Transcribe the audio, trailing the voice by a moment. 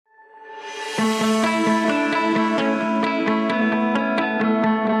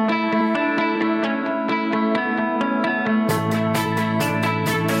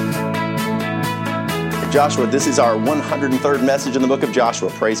Joshua, this is our 103rd message in the book of Joshua.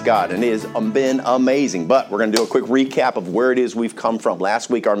 Praise God. And it has been amazing. But we're going to do a quick recap of where it is we've come from. Last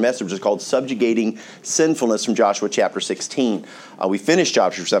week, our message was called Subjugating Sinfulness from Joshua chapter 16. We finished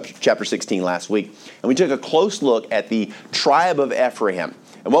Joshua chapter 16 last week. And we took a close look at the tribe of Ephraim.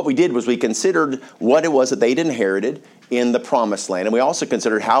 And what we did was we considered what it was that they'd inherited in the promised land. And we also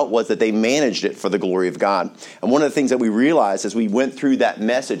considered how it was that they managed it for the glory of God. And one of the things that we realized as we went through that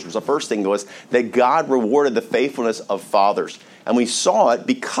message was the first thing was that God rewarded the faithfulness of fathers. And we saw it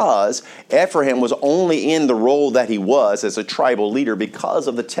because Ephraim was only in the role that he was as a tribal leader because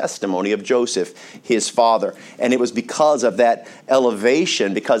of the testimony of Joseph, his father. And it was because of that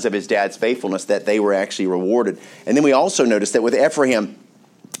elevation, because of his dad's faithfulness, that they were actually rewarded. And then we also noticed that with Ephraim,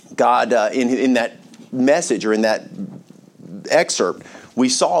 God, in that message or in that excerpt, we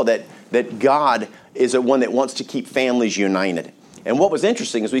saw that God is one that wants to keep families united. And what was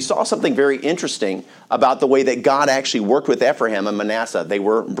interesting is we saw something very interesting about the way that God actually worked with Ephraim and Manasseh. They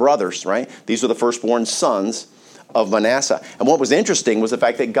were brothers, right? These were the firstborn sons of Manasseh. And what was interesting was the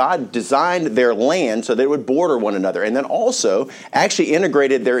fact that God designed their land so that it would border one another, and then also actually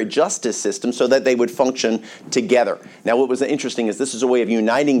integrated their justice system so that they would function together. Now, what was interesting is this is a way of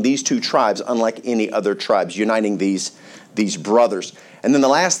uniting these two tribes unlike any other tribes, uniting these brothers. And then the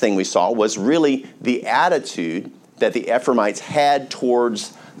last thing we saw was really the attitude that the Ephraimites had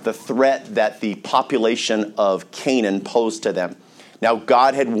towards the threat that the population of Canaan posed to them. Now,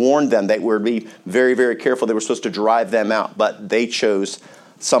 God had warned them that we would be very, very careful. They were supposed to drive them out, but they chose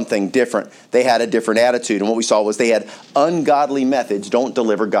something different. They had a different attitude, and what we saw was they had ungodly methods don't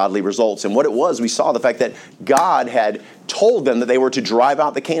deliver godly results. And what it was, we saw the fact that God had told them that they were to drive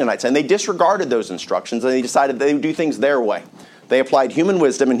out the Canaanites, and they disregarded those instructions, and they decided they would do things their way. They applied human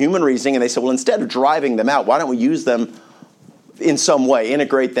wisdom and human reasoning, and they said, well, instead of driving them out, why don't we use them in some way,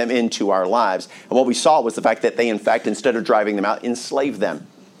 integrate them into our lives? And what we saw was the fact that they, in fact, instead of driving them out, enslaved them.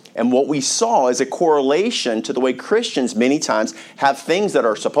 And what we saw is a correlation to the way Christians many times have things that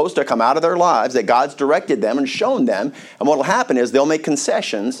are supposed to come out of their lives that God's directed them and shown them. And what will happen is they'll make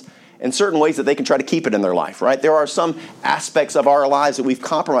concessions in certain ways that they can try to keep it in their life, right? There are some aspects of our lives that we've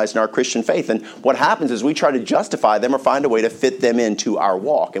compromised in our Christian faith. And what happens is we try to justify them or find a way to fit them into our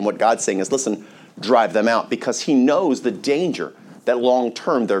walk. And what God's saying is, listen, drive them out, because he knows the danger that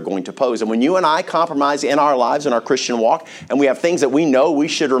long-term they're going to pose. And when you and I compromise in our lives, in our Christian walk, and we have things that we know we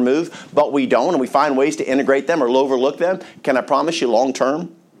should remove, but we don't, and we find ways to integrate them or overlook them, can I promise you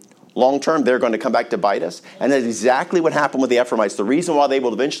long-term, they're going to come back to bite us? And that's exactly what happened with the Ephraimites. The reason why they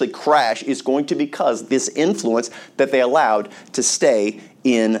will eventually crash is going to be because this influence that they allowed to stay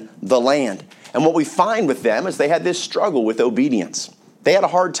in the land. And what we find with them is they had this struggle with obedience. They had a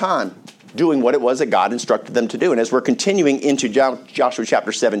hard time doing what it was that God instructed them to do. And as we're continuing into Joshua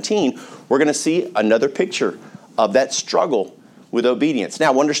chapter 17, we're going to see another picture of that struggle with obedience.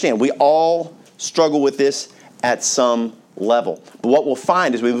 Now, understand, we all struggle with this at some level. But what we'll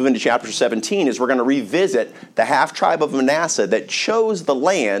find as we move into chapter 17 is we're going to revisit the half-tribe of Manasseh that chose the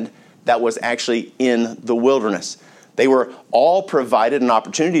land that was actually in the wilderness. They were all provided an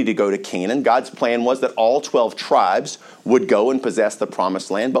opportunity to go to Canaan. God's plan was that all 12 tribes would go and possess the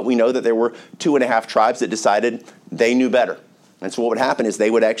promised land, but we know that there were 2.5 tribes that decided they knew better. And so what would happen is they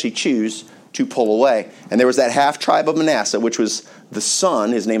would actually choose to pull away. And there was that half-tribe of Manasseh, which was the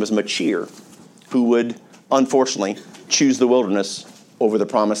son, his name is Machir, who would, unfortunately, choose the wilderness over the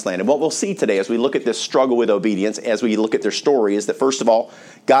promised land. And what we'll see today as we look at this struggle with obedience, as we look at their story, is that first of all,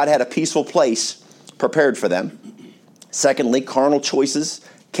 God had a peaceful place prepared for them. Secondly, carnal choices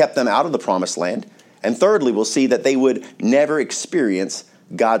kept them out of the promised land. And thirdly, we'll see that they would never experience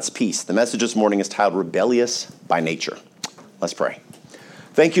God's peace. The message this morning is titled Rebellious by Nature. Let's pray.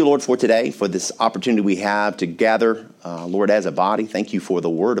 Thank you, Lord, for today, for this opportunity we have to gather, Lord, as a body. Thank you for the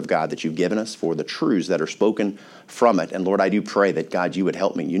word of God that you've given us, for the truths that are spoken from it. And Lord, I do pray that, God, you would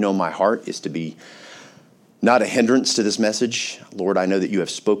help me. You know my heart is to be not a hindrance to this message. Lord, I know that you have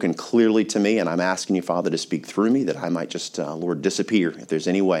spoken clearly to me, and I'm asking you, Father, to speak through me, that I might just, Lord, disappear if there's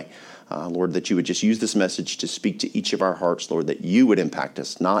any way. Lord, that you would just use this message to speak to each of our hearts, Lord, that you would impact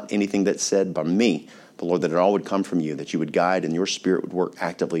us, not anything that's said by me, but Lord, that it all would come from you, that you would guide and your Spirit would work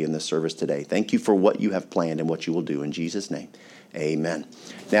actively in this service today. Thank you for what you have planned and what you will do. In Jesus' name, amen.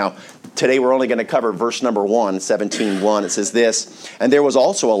 Now, today we're only going to cover verse number 1, 17:1. It says this, "And there was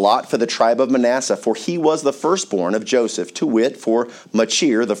also a lot for the tribe of Manasseh, for he was the firstborn of Joseph, to wit, for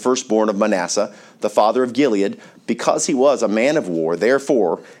Machir, the firstborn of Manasseh, the father of Gilead, because he was a man of war,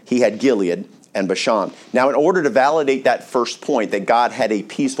 therefore he had Gilead and Bashan. Now, in order to validate that first point, that God had a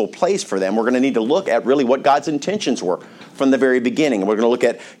peaceful place for them, we're going to need to look at really what God's intentions were from the very beginning. And we're going to look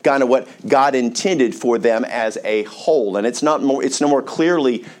at kind of what God intended for them as a whole. And it's no more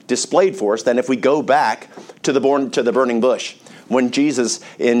clearly displayed for us than if we go back to the burning bush. When Jesus,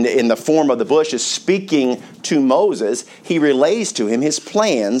 in the form of the bush, is speaking to Moses, he relays to him his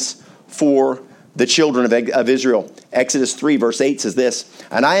plans for the children of Israel. Exodus 3 verse 8 says this,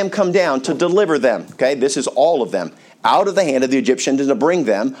 "And I am come down to deliver them," okay, this is all of them, "out of the hand of the Egyptians, and to bring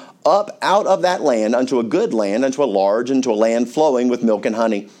them up out of that land unto a good land, unto a large, unto a land flowing with milk and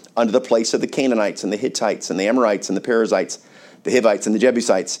honey, unto the place of the Canaanites and the Hittites and the Amorites and the Perizzites, the Hivites and the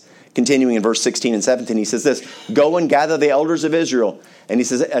Jebusites." Continuing in verse 16 and 17, he says this, "Go and gather the elders of Israel." And he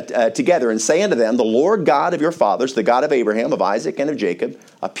says, "together, and say unto them, the Lord God of your fathers, the God of Abraham, of Isaac, and of Jacob,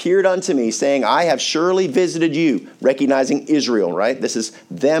 appeared unto me, saying, I have surely visited you," recognizing Israel, right? This is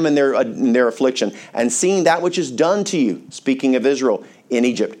them in their affliction, "and seen that which is done to you," speaking of Israel, "in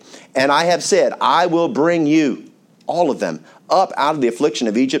Egypt. And I have said, I will bring you," all of them, "up out of the affliction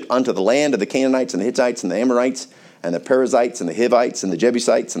of Egypt unto the land of the Canaanites and the Hittites and the Amorites, and the Perizzites and the Hivites and the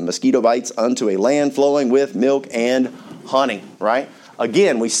Jebusites and the Mosquitobites unto a land flowing with milk and honey," right?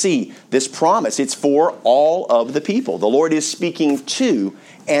 Again, we see this promise. It's for all of the people. The Lord is speaking to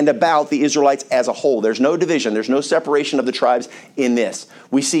and about the Israelites as a whole. There's no division. There's no separation of the tribes in this.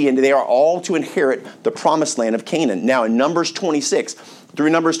 We see, and they are all to inherit the promised land of Canaan. Now, in Numbers 26, through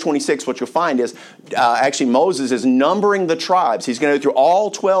Numbers 26, what you'll find is actually Moses is numbering the tribes. He's going to go through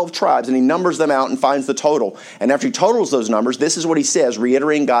all 12 tribes, and he numbers them out and finds the total. And after he totals those numbers, this is what he says,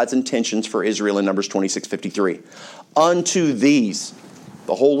 reiterating God's intentions for Israel in Numbers 26:53. "Unto these,"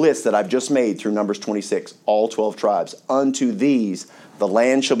 the whole list that I've just made through Numbers 26, all 12 tribes, "unto these the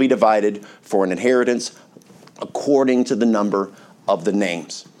land shall be divided for an inheritance according to the number of the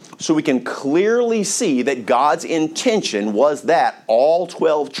names." So we can clearly see that God's intention was that all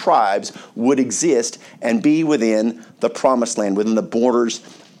 12 tribes would exist and be within the promised land, within the borders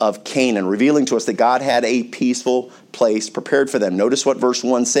of Canaan, revealing to us that God had a peaceful place prepared for them. Notice what verse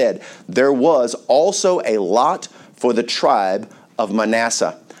 1 said. "There was also a lot for the tribe of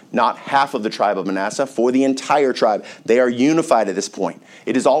Manasseh." Not half of the tribe of Manasseh, for the entire tribe. They are unified at this point.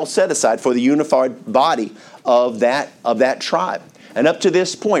 It is all set aside for the unified body of that tribe. And up to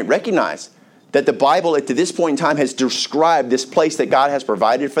this point, recognize that the Bible, to this point in time, has described this place that God has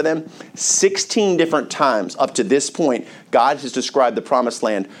provided for them 16 different times. Up to this point, God has described the promised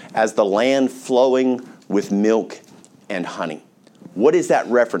land as the land flowing with milk and honey. What is that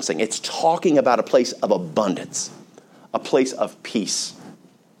referencing? It's talking about a place of abundance, a place of peace,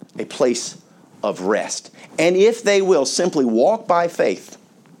 a place of rest. And if they will simply walk by faith,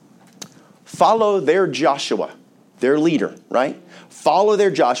 follow their Joshua, their leader, right? Follow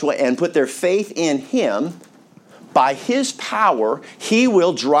their Joshua and put their faith in him, by his power, he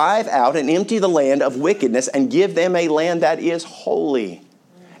will drive out and empty the land of wickedness and give them a land that is holy,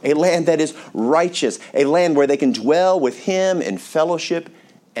 a land that is righteous, a land where they can dwell with him in fellowship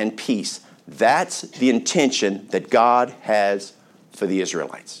and peace. That's the intention that God has for the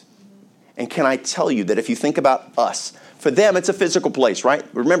Israelites. And can I tell you that if you think about us, for them, it's a physical place, right?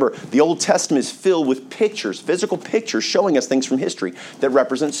 Remember, the Old Testament is filled with pictures, physical pictures showing us things from history that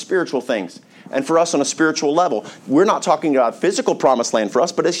represent spiritual things. And for us on a spiritual level, we're not talking about a physical promised land for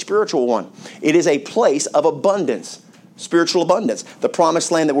us, but a spiritual one. It is a place of abundance, spiritual abundance. The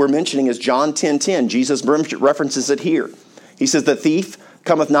promised land that we're mentioning is John 10:10. Jesus references it here. He says, "The thief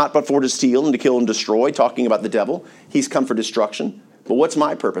cometh not but for to steal and to kill and destroy," talking about the devil. He's come for destruction. But what's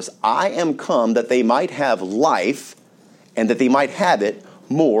my purpose? I am come that they might have life, and that they might have it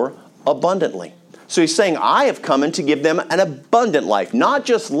more abundantly. So he's saying, I have come in to give them an abundant life. Not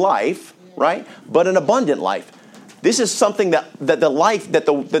just life, right? But an abundant life. This is something that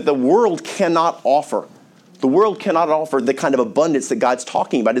the world cannot offer. The world cannot offer the kind of abundance that God's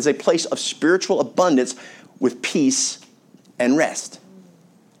talking about. It's a place of spiritual abundance with peace and rest.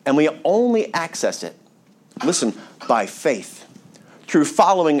 And we only access it, listen, by faith. Through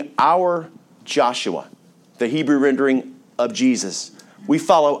following our Joshua, the Hebrew rendering of Jesus. We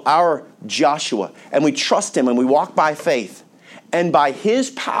follow our Joshua and we trust him and we walk by faith. And by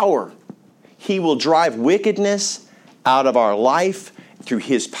his power, he will drive wickedness out of our life through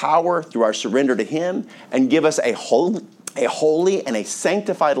his power, through our surrender to him, and give us a holy and a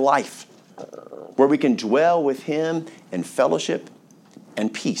sanctified life where we can dwell with him in fellowship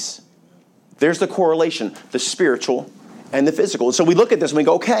and peace. There's the correlation, the spiritual and the physical. So we look at this and we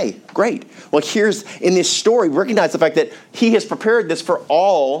go, okay, great. Well, here's, in this story, we recognize the fact that he has prepared this for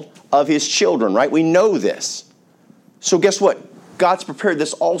all of his children, right? We know this. So guess what? God's prepared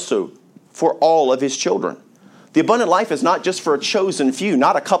this also for all of his children. The abundant life is not just for a chosen few,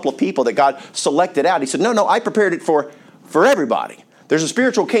 not a couple of people that God selected out. He said, no, I prepared it for everybody. There's a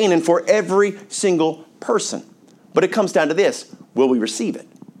spiritual Canaan for every single person. But it comes down to this. Will we receive it?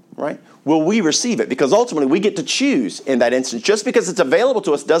 Right? Will we receive it? Because ultimately we get to choose in that instance. Just because it's available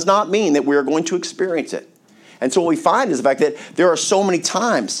to us does not mean that we're going to experience it. And so what we find is the fact that there are so many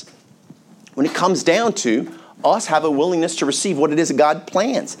times when it comes down to us have a willingness to receive what it is that God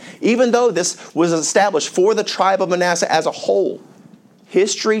plans. Even though this was established for the tribe of Manasseh as a whole,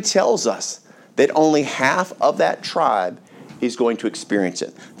 history tells us that only half of that tribe is going to experience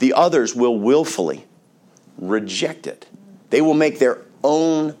it. The others will willfully reject it. They will make their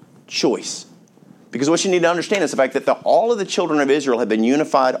own choice. Because what you need to understand is the fact that all of the children of Israel have been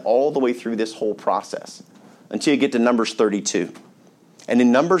unified all the way through this whole process until you get to Numbers 32. And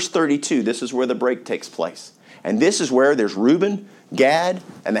in Numbers 32, this is where the break takes place. And this is where there's Reuben, Gad,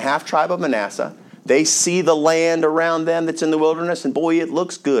 and the half-tribe of Manasseh. They see the land around them that's in the wilderness, and boy, it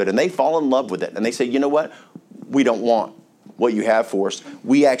looks good. And they fall in love with it. And they say, you know what? We don't want what you have for us.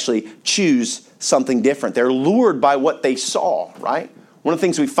 We actually choose something different. They're lured by what they saw, right? One of the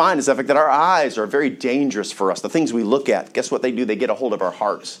things we find is the fact that our eyes are very dangerous for us. The things we look at, guess what they do? They get a hold of our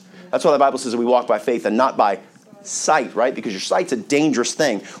hearts. That's why the Bible says that we walk by faith and not by sight, right? Because your sight's a dangerous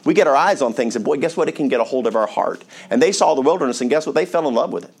thing. We get our eyes on things, and boy, guess what? It can get a hold of our heart. And they saw the wilderness, and guess what? They fell in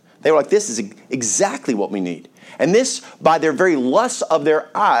love with it. They were like, this is exactly what we need. And this, by their very lust of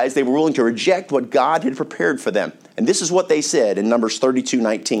their eyes, they were willing to reject what God had prepared for them. And this is what they said in Numbers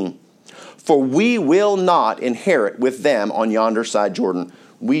 32:19. For we will not inherit with them on yonder side Jordan.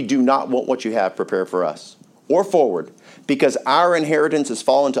 We do not want what you have prepared for us. Or forward, because our inheritance has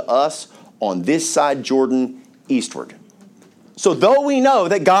fallen to us on this side Jordan eastward. So though we know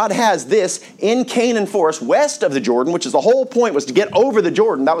that God has this in Canaan for us west of the Jordan, which is the whole point was to get over the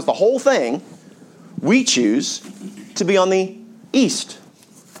Jordan, that was the whole thing, we choose to be on the east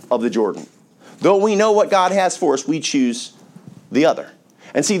of the Jordan. Though we know what God has for us, we choose the other.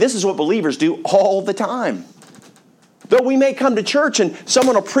 And see, this is what believers do all the time. Though we may come to church and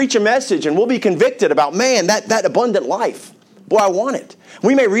someone will preach a message and we'll be convicted about, man, that abundant life. Boy, I want it.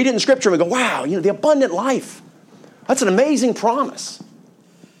 We may read it in Scripture and we go, wow, the abundant life. That's an amazing promise.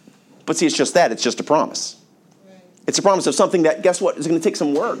 But see, it's just that. It's just a promise. It's a promise of something that, guess what, is going to take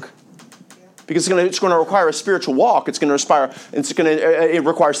some work. Because it's going to require a spiritual walk. It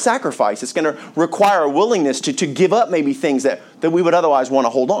requires sacrifice. It's going to require a willingness to give up maybe things that we would otherwise want to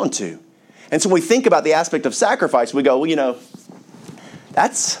hold on to. And so when we think about the aspect of sacrifice, we go, well,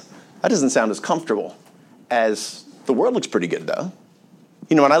 that doesn't sound as comfortable as the world looks pretty good, though.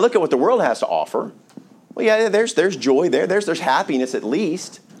 When I look at what the world has to offer, well, yeah, there's joy there. There's happiness at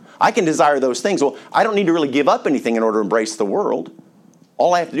least. I can desire those things. Well, I don't need to really give up anything in order to embrace the world.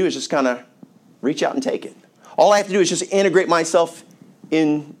 All I have to do is just kind of reach out and take it. All I have to do is just integrate myself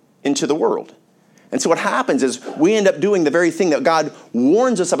into the world. And so what happens is we end up doing the very thing that God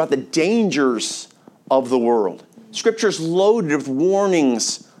warns us about, the dangers of the world. Scripture's loaded with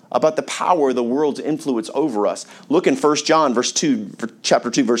warnings about the power of the world's influence over us. Look in 1 John chapter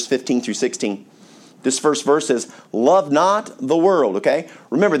 2, verse 15 through 16. This first verse says, love not the world, okay?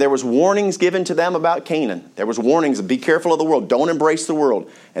 Remember, there was warnings given to them about Canaan. There was warnings of be careful of the world. Don't embrace the world.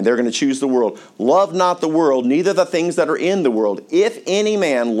 And they're going to choose the world. Love not the world, neither the things that are in the world. If any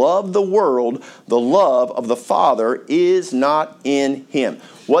man love the world, the love of the Father is not in him.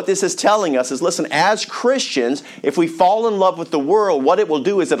 What this is telling us is, listen, as Christians, if we fall in love with the world, what it will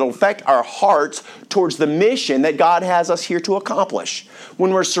do is it'll affect our hearts towards the mission that God has us here to accomplish.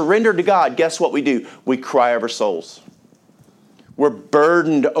 When we're surrendered to God, guess what we do? We cry over souls. We're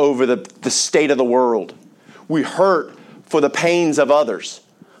burdened over the state of the world. We hurt for the pains of others.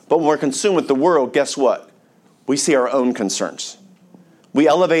 But when we're consumed with the world, guess what? We see our own concerns. We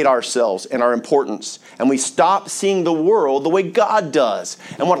elevate ourselves and our importance, and we stop seeing the world the way God does.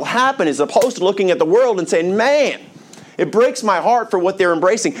 And what will happen is, opposed to looking at the world and saying, man, it breaks my heart for what they're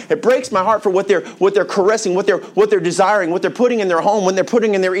embracing. It breaks my heart for what they're caressing, what they're desiring, what they're putting in their home, what they're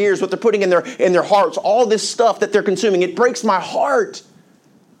putting in their ears, what they're putting in their hearts, all this stuff that they're consuming. It breaks my heart.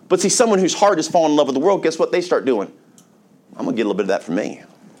 But see, someone whose heart has fallen in love with the world, guess what they start doing? I'm going to get a little bit of that for me.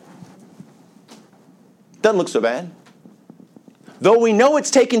 Doesn't look so bad. Though we know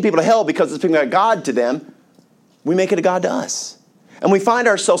it's taking people to hell because it's bringing a God to them, we make it a God to us. And we find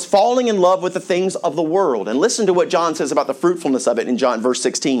ourselves falling in love with the things of the world. And listen to what John says about the fruitfulness of it in John verse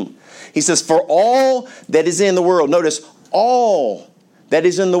 16. He says, for all that is in the world, notice, all that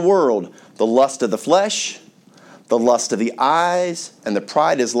is in the world, the lust of the flesh, the lust of the eyes, and the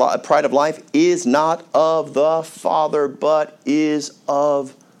pride of life is not of the Father, but is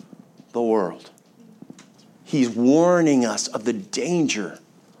of the world. He's warning us of the danger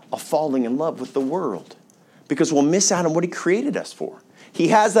of falling in love with the world because we'll miss out on what he created us for. He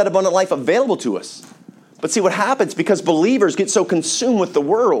has that abundant life available to us. But see what happens because believers get so consumed with the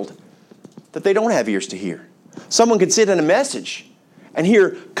world that they don't have ears to hear. Someone could sit in a message and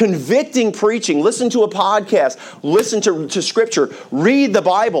hear convicting preaching, listen to a podcast, listen to scripture, read the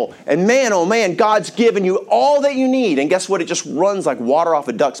Bible, and man, oh man, God's given you all that you need. And guess what? It just runs like water off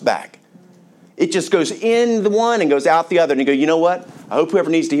a duck's back. It just goes in the one and goes out the other. And you go, you know what? I hope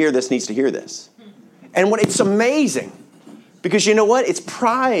whoever needs to hear this needs to hear this. And it's amazing because you know what? It's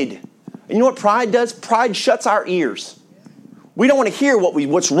pride. And you know what pride does? Pride shuts our ears. We don't want to hear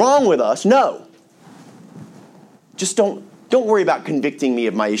what's wrong with us. No. Just don't worry about convicting me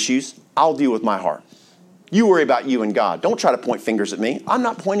of my issues. I'll deal with my heart. You worry about you and God. Don't try to point fingers at me. I'm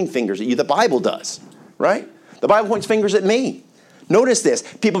not pointing fingers at you. The Bible does, right? The Bible points fingers at me. Notice this.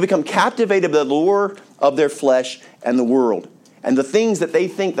 People become captivated by the lure of their flesh and the world. And the things that they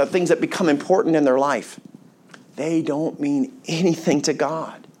think, the things that become important in their life, they don't mean anything to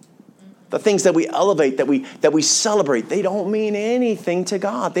God. The things that we elevate, that we celebrate, they don't mean anything to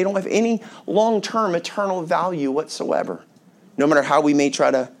God. They don't have any long-term eternal value whatsoever, no matter how we may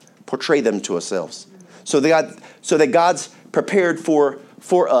try to portray them to ourselves. So that God's prepared for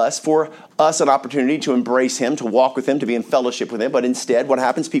us an opportunity to embrace him, to walk with him, to be in fellowship with him. But instead, what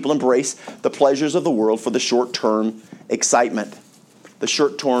happens? People embrace the pleasures of the world for the short-term excitement, the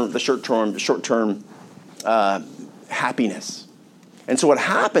short-term happiness. And so what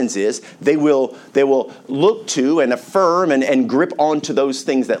happens is they will look to and affirm and grip onto those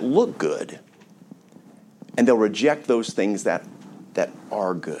things that look good, and they'll reject those things that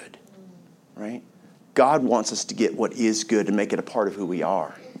are good, right? God wants us to get what is good and make it a part of who we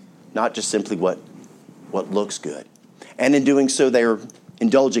are, not just simply what looks good. And in doing so, they're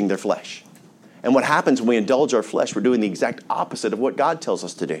indulging their flesh. And what happens when we indulge our flesh, we're doing the exact opposite of what God tells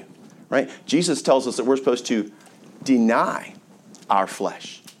us to do, right? Jesus tells us that we're supposed to deny our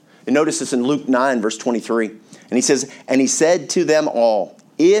flesh. And notice this in Luke 9, verse 23. And he says, and he said to them all,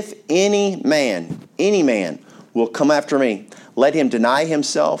 if any man will come after me, let him deny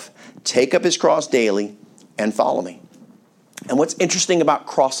himself, take up his cross daily, and follow me. And what's interesting about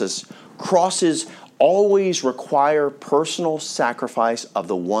crosses always require personal sacrifice of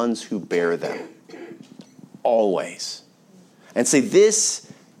the ones who bear them. Always. And see,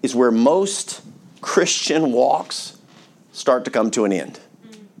 this is where most Christian walks start to come to an end.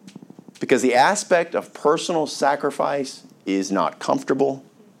 Because the aspect of personal sacrifice is not comfortable.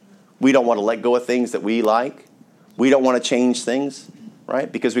 We don't want to let go of things that we like. We don't want to change things, right?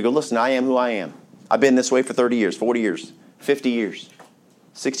 Because we go, listen, I am who I am. I've been this way for 30 years, 40 years, 50 years,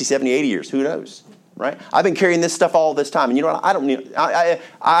 60, 70, 80 years. Who knows, right? I've been carrying this stuff all this time. And you know what?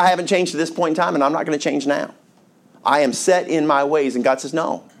 I haven't changed to this point in time, and I'm not going to change now. I am set in my ways. And God says,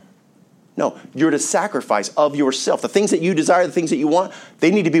 no, you're to sacrifice of yourself. The things that you desire, the things that you want,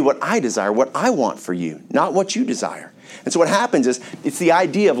 they need to be what I desire, what I want for you, not what you desire. And so what happens is it's the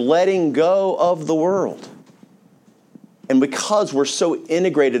idea of letting go of the world. And because we're so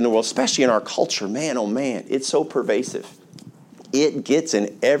integrated in the world, especially in our culture, man, oh man, it's so pervasive. It gets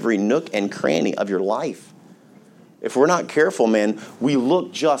in every nook and cranny of your life. If we're not careful, man, we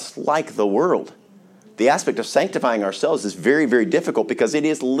look just like the world. The aspect of sanctifying ourselves is very, very difficult because it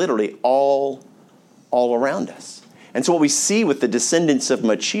is literally all around us. And so what we see with the descendants of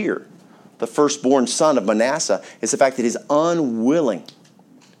Machir, the firstborn son of Manasseh, is the fact that he's unwilling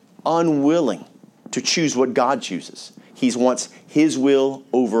to choose what God chooses. He wants his will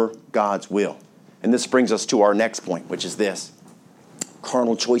over God's will. And this brings us to our next point, which is this.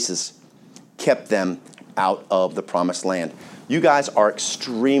 Carnal choices kept them out of the promised land. You guys are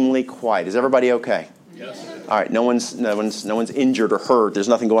extremely quiet. Is everybody okay? Yes. All right, no one's injured or hurt. There's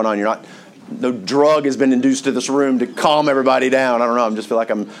nothing going on. No drug has been induced to this room to calm everybody down. I don't know. I just feel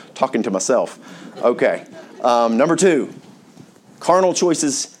like I'm talking to myself. Okay. Number 2, carnal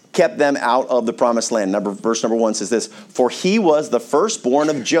choices kept them out of the promised land. Verse number 1 says this, for he was the firstborn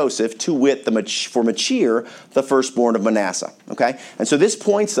of Joseph, to wit, for Machir, the firstborn of Manasseh. Okay? And so this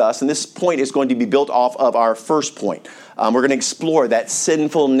points us, and this point is going to be built off of our first point. We're going to explore that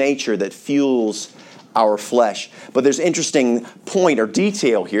sinful nature that fuels our flesh. But there's an interesting point or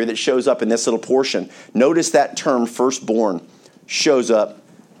detail here that shows up in this little portion. Notice that term firstborn shows up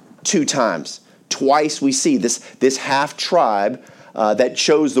 2 times. Twice we see this half tribe that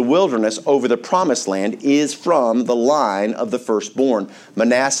chose the wilderness over the promised land is from the line of the firstborn.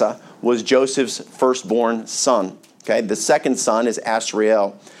 Manasseh was Joseph's firstborn son. Okay, the second son is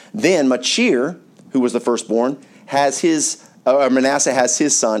Asriel. Then Machir, who was the firstborn, has his Manasseh has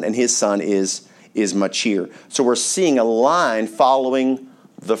his son, and his son is Machir. So we're seeing a line following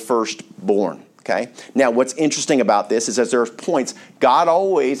the firstborn. Okay. Now, what's interesting about this is as there's points, God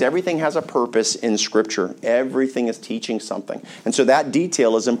always, everything has a purpose in Scripture. Everything is teaching something. And so that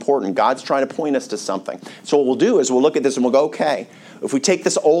detail is important. God's trying to point us to something. So what we'll do is we'll look at this and we'll go, okay, if we take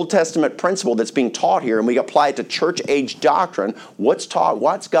this Old Testament principle that's being taught here and we apply it to church age doctrine, what's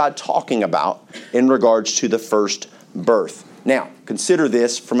God talking about in regards to the first birth? Now, consider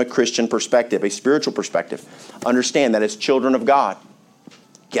this from a Christian perspective, a spiritual perspective. Understand that as children of God,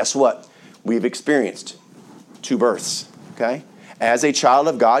 guess what? We've experienced 2 births, okay? As a child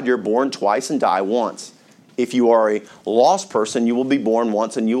of God, you're born twice and die once. If you are a lost person, you will be born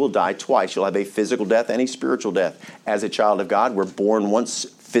once and you will die twice. You'll have a physical death and a spiritual death. As a child of God, we're born once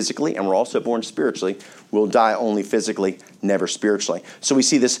physically and we're also born spiritually. We'll die only physically, never spiritually. So we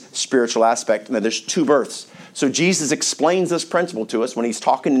see this spiritual aspect. Now, there's 2 births. So Jesus explains this principle to us when he's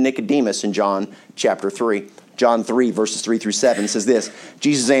talking to Nicodemus in John chapter 3. John 3, verses 3 through 7 says this,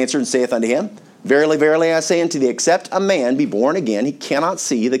 Jesus answered and saith unto him, Verily, verily, I say unto thee, except a man be born again, he cannot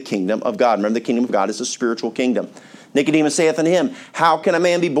see the kingdom of God. Remember, the kingdom of God is a spiritual kingdom. Nicodemus saith unto him, How can a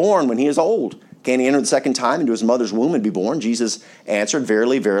man be born when he is old? Can he enter the second time into his mother's womb and be born? Jesus answered,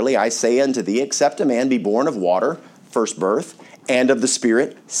 Verily, verily, I say unto thee, except a man be born of water, first birth, and of the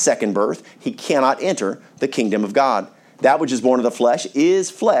Spirit, second birth, he cannot enter the kingdom of God. That which is born of the flesh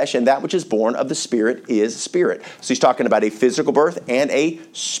is flesh, and that which is born of the Spirit is spirit. So he's talking about a physical birth and a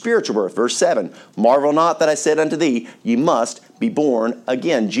spiritual birth. Verse 7, Marvel not that I said unto thee, ye must be born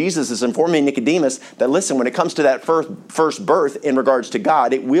again. Jesus is informing Nicodemus that, listen, when it comes to that first birth in regards to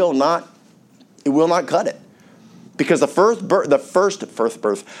God, it will not cut it. Because the first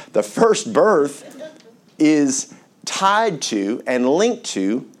birth is tied to and linked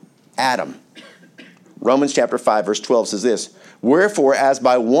to Adam. Romans chapter 5, verse 12 says this, Wherefore, as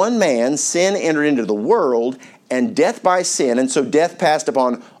by one man sin entered into the world, and death by sin, and so death passed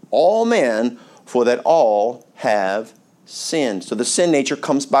upon all men, for that all have sinned. So the sin nature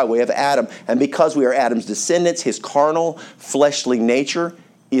comes by way of Adam. And because we are Adam's descendants, his carnal, fleshly nature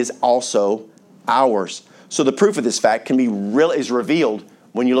is also ours. So the proof of this fact is revealed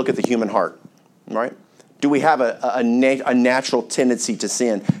when you look at the human heart, right? Do we have a natural tendency to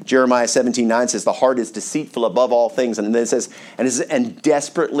sin? Jeremiah 17:9 says, the heart is deceitful above all things. And then it says, and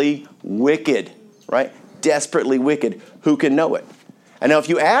desperately wicked, right? Desperately wicked. Who can know it? And now if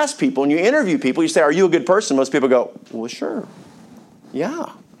you ask people and you interview people, you say, are you a good person? Most people go, well, sure.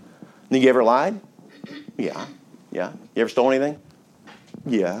 Yeah. And you ever lied? Yeah. You ever stole anything?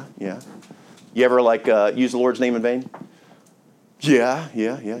 Yeah. You ever use the Lord's name in vain? Yeah.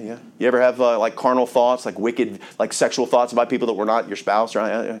 You ever have carnal thoughts, like wicked, like sexual thoughts about people that were not your spouse,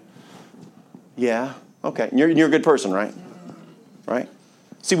 right? Yeah. Okay. You're a good person, right? Right?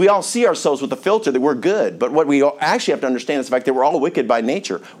 See, we all see ourselves with the filter that we're good, but what we actually have to understand is the fact that we're all wicked by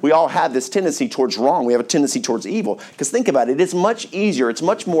nature. We all have this tendency towards wrong. We have a tendency towards evil. Because think about it, it's much easier, it's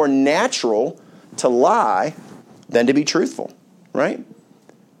much more natural to lie than to be truthful, right?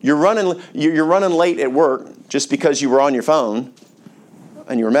 You're running late at work just because you were on your phone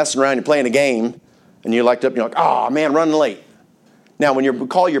and you were messing around, you're playing a game, and you looked up and you're like, oh man, running late. Now, when you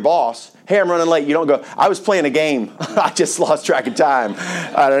call your boss, hey, I'm running late, you don't go, I was playing a game. I just lost track of time.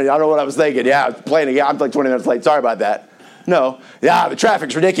 I don't know what I was thinking. Yeah, I was playing a game. I'm like 20 minutes late. Sorry about that. No. Yeah, the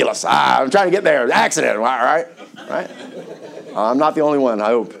traffic's ridiculous. I'm trying to get there. Accident. All right? I'm not the only one, I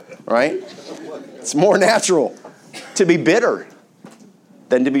hope. Right? It's more natural to be bitter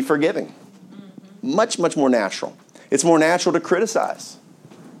than to be forgiving. Much, much more natural. It's more natural to criticize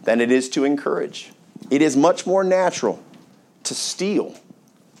than it is to encourage. It is much more natural to steal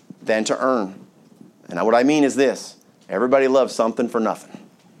than to earn. And what I mean is this. Everybody loves something for nothing.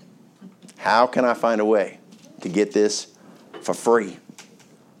 How can I find a way to get this for free?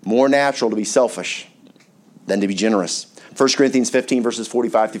 More natural to be selfish than to be generous. 1 Corinthians 15 verses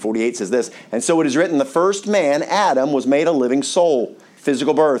 45 through 48 says this, And so it is written, the first man, Adam, was made a living soul,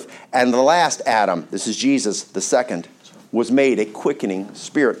 physical birth. And the last Adam, this is Jesus, the second, was made a quickening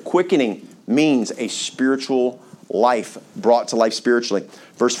spirit. Quickening means a spiritual life, brought to life spiritually.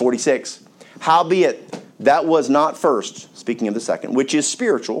 Verse 46, Howbeit, that was not first, speaking of the second, which is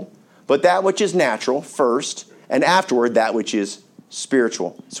spiritual, but that which is natural first, and afterward that which is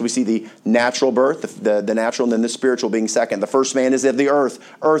spiritual. So we see the natural birth, the natural, and then the spiritual being second. The first man is of the earth,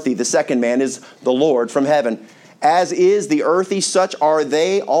 earthy. The second man is the Lord from heaven. As is the earthy, such are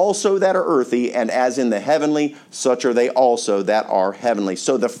they also that are earthy, and as in the heavenly, such are they also that are heavenly.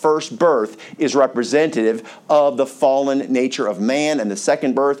 So the first birth is representative of the fallen nature of man, and the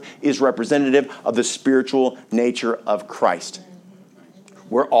second birth is representative of the spiritual nature of Christ.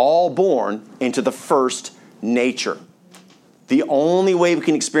 We're all born into the first nature. The only way we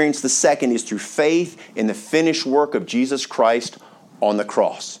can experience the second is through faith in the finished work of Jesus Christ on the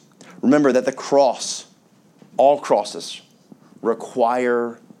cross. Remember that the cross, all crosses,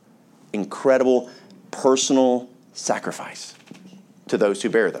 require incredible personal sacrifice to those who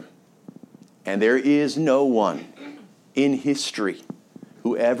bear them. And there is no one in history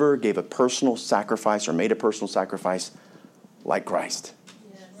who ever gave a personal sacrifice or made a personal sacrifice like Christ.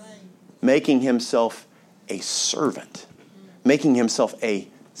 Yes. Making himself a servant. Making himself a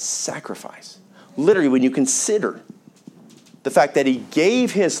sacrifice. Literally, when you consider the fact that he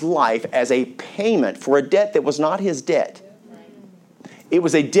gave his life as a payment for a debt that was not his debt. It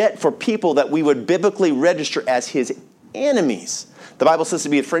was a debt for people that we would biblically register as his enemies. The Bible says to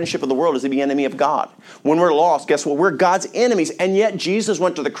be a friendship of the world is to be enemy of God. When we're lost, guess what? We're God's enemies. And yet Jesus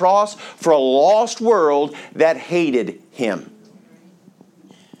went to the cross for a lost world that hated him.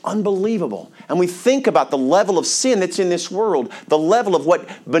 Unbelievable. And we think about the level of sin that's in this world, the level of what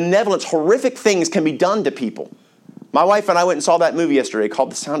benevolence, horrific things can be done to people. My wife and I went and saw that movie yesterday called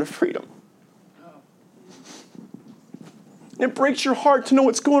The Sound of Freedom. It breaks your heart to know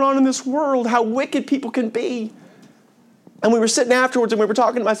what's going on in this world, how wicked people can be. And we were sitting afterwards and we were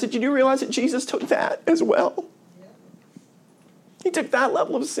talking about, I said, did you realize that Jesus took that as well? He took that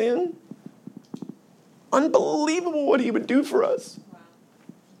level of sin. Unbelievable what he would do for us.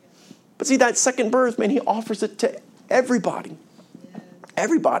 But see, that second birth, man, he offers it to everybody.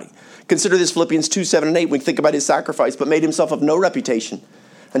 Everybody. Consider this, Philippians 2, 7 and 8. We think about his sacrifice, but made himself of no reputation,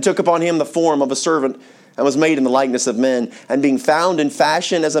 and took upon him the form of a servant, and was made in the likeness of men. And being found in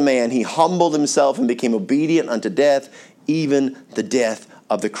fashion as a man, he humbled himself and became obedient unto death, even the death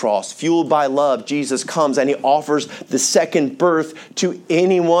of the cross. Fueled by love, Jesus comes and he offers the second birth to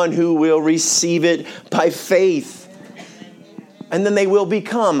anyone who will receive it by faith. And then they will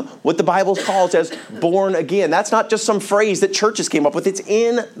become what the Bible calls as born again. That's not just some phrase that churches came up with. It's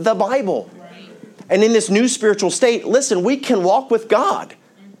in the Bible. And in this new spiritual state, listen, we can walk with God.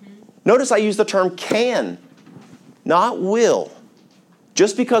 Notice I use the term can, not will.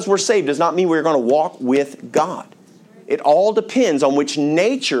 Just because we're saved does not mean we're going to walk with God. It all depends on which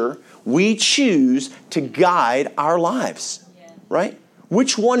nature we choose to guide our lives. Right?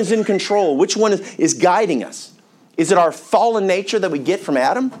 Which one is in control? Which one is guiding us? Is it our fallen nature that we get from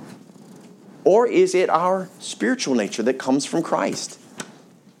Adam? Or is it our spiritual nature that comes from Christ?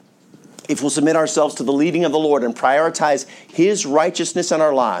 If we'll submit ourselves to the leading of the Lord and prioritize his righteousness in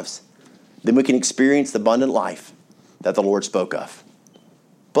our lives, then we can experience the abundant life that the Lord spoke of.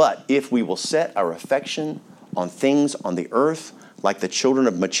 But if we will set our affection on things on the earth, like the children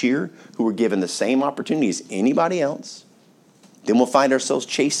of Machir, who were given the same opportunity as anybody else, then we'll find ourselves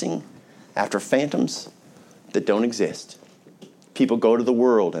chasing after phantoms that don't exist. People go to the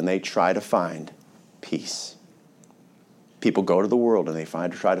world and they try to find peace. People go to the world and they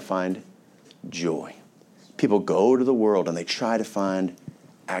try to find joy. People go to the world and they try to find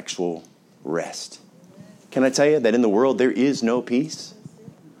actual rest. Can I tell you that in the world there is no peace?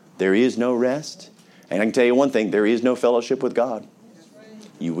 There is no rest. And I can tell you one thing, there is no fellowship with God.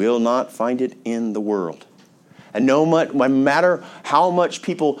 You will not find it in the world. And no matter how much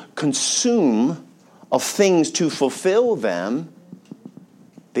people consume of things to fulfill them,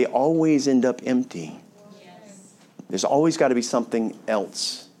 they always end up empty. Yes. There's always got to be something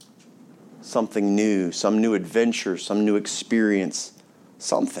else, something new, some new adventure, some new experience,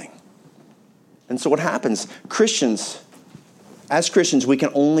 something. And so what happens? As Christians, we can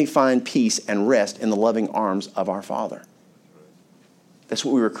only find peace and rest in the loving arms of our Father. That's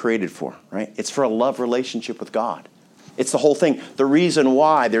what we were created for, right? It's for a love relationship with God. It's the whole thing. The reason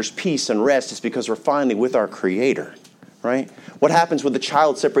why there's peace and rest is because we're finally with our Creator, right? What happens with the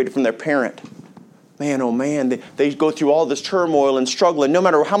child separated from their parent? Man, oh man, they go through all this turmoil and struggle, and no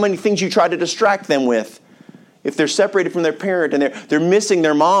matter how many things you try to distract them with, if they're separated from their parent and they're missing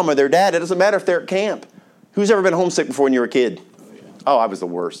their mom or their dad, it doesn't matter if they're at camp. Who's ever been homesick before when you were a kid? Oh, I was the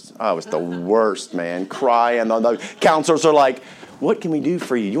worst. I was the worst, man. Crying. The counselors are like, what can we do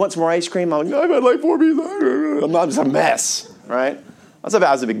for you? You want some more ice cream? I'm like, I've had like 4 pieces. I'm just a mess, right? I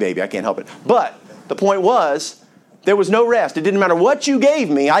was a big baby. I can't help it. But the point was, there was no rest. It didn't matter what you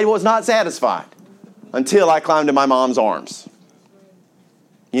gave me. I was not satisfied until I climbed in my mom's arms.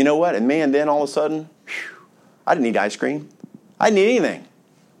 You know what? And man, then all of a sudden, I didn't need ice cream. I didn't need anything.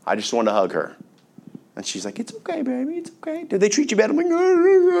 I just wanted to hug her. And she's like, it's okay, baby, it's okay. Did they treat you bad? I'm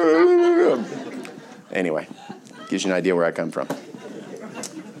like, anyway, gives you an idea where I come from.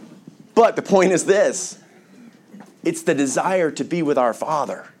 But the point is this. It's the desire to be with our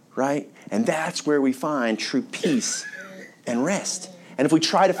Father, right? And that's where we find true peace and rest. And if we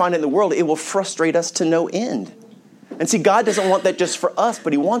try to find it in the world, it will frustrate us to no end. And see, God doesn't want that just for us,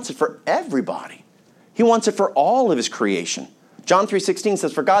 but he wants it for everybody. He wants it for all of his creation. John 3:16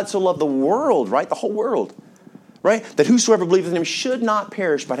 says, for God so loved the world, right? The whole world, right? That whosoever believes in him should not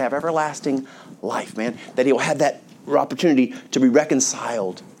perish, but have everlasting life, man. That he'll have that opportunity to be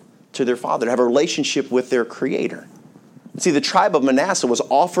reconciled to their Father, to have a relationship with their Creator. See, the tribe of Manasseh was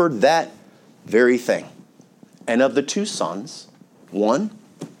offered that very thing. And of the two sons, one,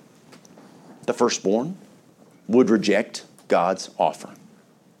 the firstborn, would reject God's offer,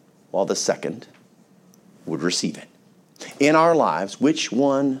 while the second would receive it. In our lives, which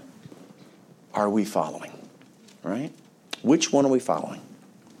one are we following? Right? Which one are we following?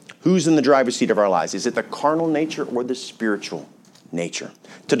 Who's in the driver's seat of our lives? Is it the carnal nature or the spiritual nature?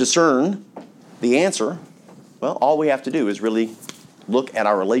 To discern the answer, well, all we have to do is really look at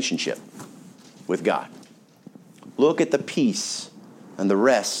our relationship with God. Look at the peace and the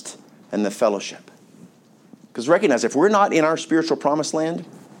rest and the fellowship. Because recognize, if we're not in our spiritual promised land,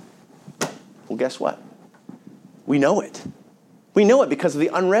 well, guess what? We know it. We know it because of the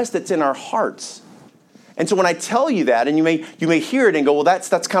unrest that's in our hearts. And so when I tell you that, and you may hear it and go, well,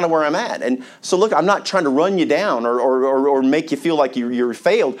 that's kind of where I'm at. And so look, I'm not trying to run you down or make you feel like you're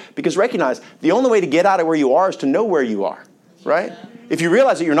failed, because recognize the only way to get out of where you are is to know where you are, right? If you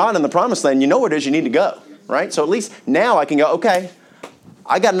realize that you're not in the promised land, you know where it is you need to go, right? So at least now I can go, okay,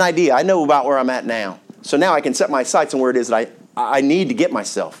 I got an idea. I know about where I'm at now. So now I can set my sights on where it is that I need to get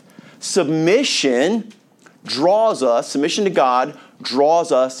myself. Submission to God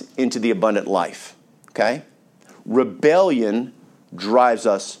draws us into the abundant life. Okay? Rebellion drives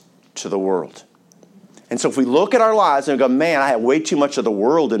us to the world. And so if we look at our lives and go, man, I have way too much of the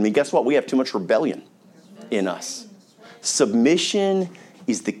world in me, guess what? We have too much rebellion in us. Submission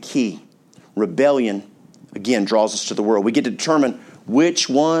is the key. Rebellion, again, draws us to the world. We get to determine which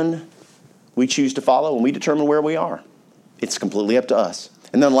one we choose to follow, and we determine where we are. It's completely up to us.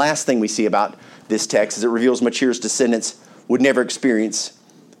 And then the last thing we see about this text is it reveals Machir's descendants would never experience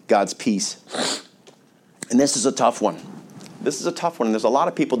God's peace. And this is a tough one. This is a tough one. And there's a lot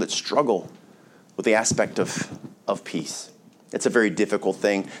of people that struggle with the aspect of peace. It's a very difficult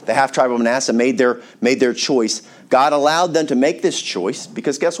thing. The half-tribe of Manasseh made their choice. God allowed them to make this choice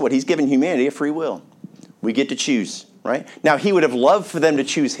because guess what? He's given humanity a free will. We get to choose, right? Now, he would have loved for them to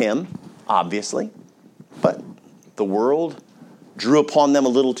choose him, obviously. But the world drew upon them a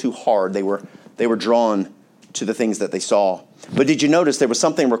little too hard. They were drawn to the things that they saw. But did you notice there was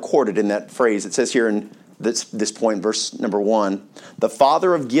something recorded in that phrase? It says here in this point, verse number 1, the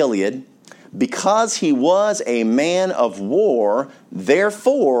father of Gilead, because he was a man of war,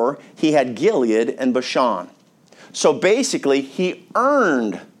 therefore he had Gilead and Bashan. So basically, he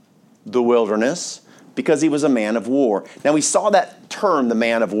earned the wilderness because he was a man of war. Now, we saw that term, the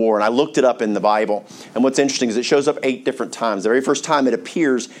man of war, and I looked it up in the Bible. And what's interesting is it shows up 8 different times. The very first time it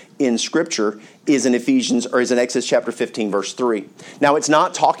appears in Scripture is in Exodus chapter 15, verse 3. Now, it's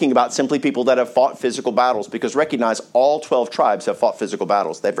not talking about simply people that have fought physical battles, because recognize all 12 tribes have fought physical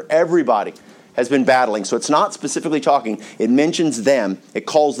battles. Everybody has been battling. So it's not specifically talking. It mentions them. It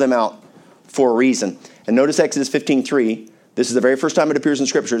calls them out for a reason. And notice Exodus 15:3. This is the very first time it appears in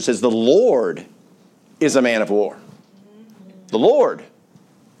Scripture. It says, the Lord is a man of war. The Lord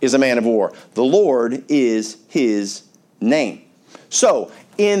is a man of war. The Lord is his name. So,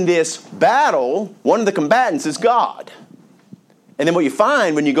 in this battle, one of the combatants is God. And then what you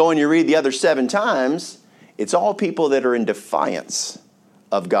find when you go and you read the other 7 times, it's all people that are in defiance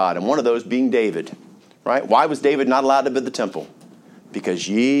of God. And one of those being David, right? Why was David not allowed to build the temple? Because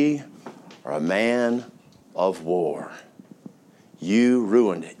ye are a man of war. You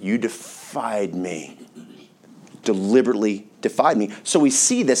ruined it. You defied me. Deliberately defied me. So we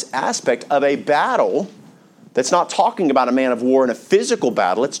see this aspect of a battle that's not talking about a man of war in a physical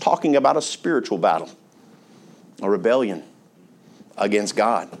battle. It's talking about a spiritual battle, a rebellion against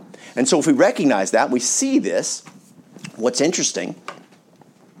God. And so if we recognize that, we see this, what's interesting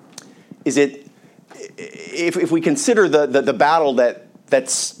is if we consider the battle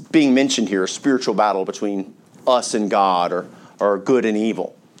that's being mentioned here, a spiritual battle between us and God or good and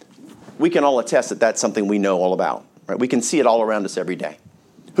evil, we can all attest that that's something we know all about. Right? We can see it all around us every day.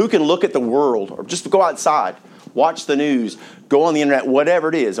 Who can look at the world or just go outside, watch the news, go on the internet, whatever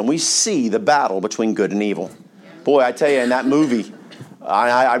it is, and we see the battle between good and evil. Boy, I tell you, in that movie,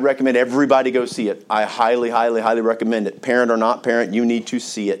 I recommend everybody go see it. I highly, highly, highly recommend it. Parent or not parent, you need to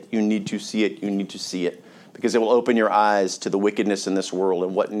see it. You need to see it. You need to see it. Because it will open your eyes to the wickedness in this world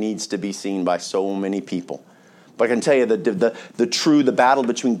and what needs to be seen by so many people. But I can tell you the battle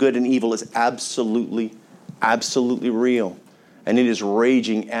between good and evil is absolutely, absolutely real. And it is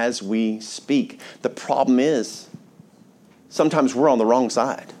raging as we speak. The problem is, sometimes we're on the wrong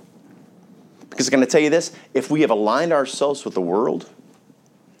side. Because I'm going to tell you this, if we have aligned ourselves with the world,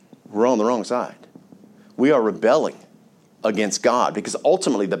 we're on the wrong side. We are rebelling against God because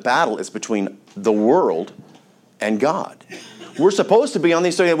ultimately the battle is between the world and God. We're supposed to be on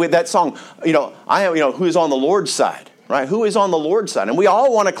these, so with that song, who is on the Lord's side, right? Who is on the Lord's side? And we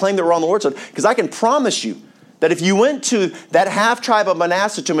all want to claim that we're on the Lord's side because I can promise you that if you went to that half tribe of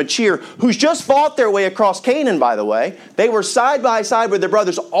Manasseh to Machir, who's just fought their way across Canaan, by the way, they were side by side with their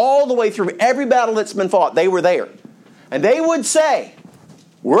brothers all the way through every battle that's been fought. They were there. And they would say,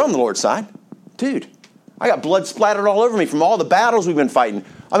 we're on the Lord's side. Dude, I got blood splattered all over me from all the battles we've been fighting.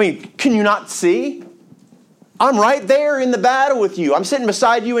 I mean, can you not see? I'm right there in the battle with you. I'm sitting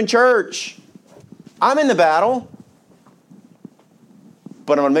beside you in church. I'm in the battle.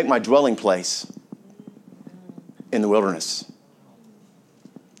 But I'm going to make my dwelling place in the wilderness.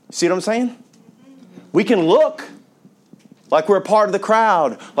 See what I'm saying? We can look like we're a part of the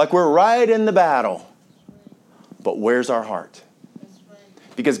crowd, like we're right in the battle. But where's our heart?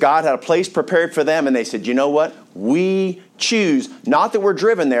 Because God had a place prepared for them, and they said, you know what? We choose, not that we're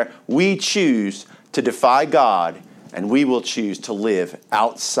driven there, we choose to defy God, and we will choose to live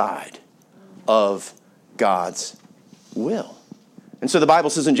outside of God's will. And so the Bible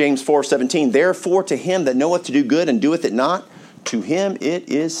says in James 4:17, therefore to him that knoweth to do good and doeth it not, to him it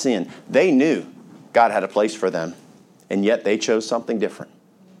is sin. They knew God had a place for them, and yet they chose something different.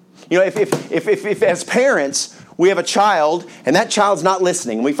 You know, if as parents, we have a child, and that child's not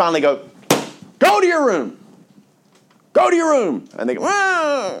listening, and we finally go to your room. Go to your room. And they go,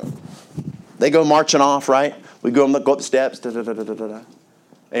 ah. They go marching off, right? We go up the steps,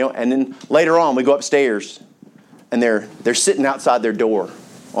 and then later on, we go upstairs, and they're sitting outside their door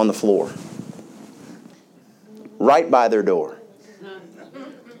on the floor. Right by their door.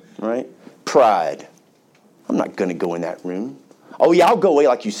 Right? Pride. I'm not going to go in that room. Oh, yeah, I'll go away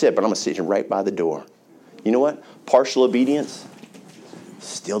like you said, but I'm going to sit here right by the door. You know what? Partial obedience,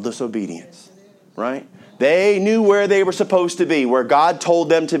 still disobedience. Right? They knew where they were supposed to be, where God told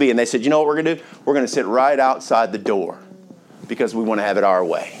them to be. And they said, you know what we're going to do? We're going to sit right outside the door because we want to have it our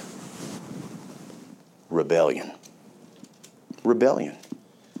way. Rebellion. Rebellion.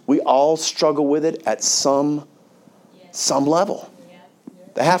 We all struggle with it at some level.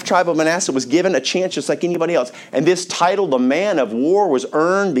 The half tribe of Manasseh was given a chance just like anybody else. And this title, the man of war, was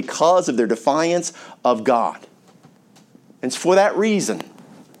earned because of their defiance of God. And it's for that reason,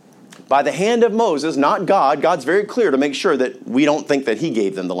 by the hand of Moses, not God, God's very clear to make sure that we don't think that he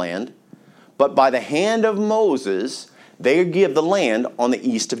gave them the land, but by the hand of Moses, they give the land on the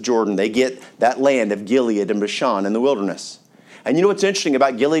east of Jordan. They get that land of Gilead and Bashan in the wilderness. And you know what's interesting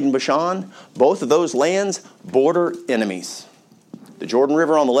about Gilead and Bashan? Both of those lands border enemies. The Jordan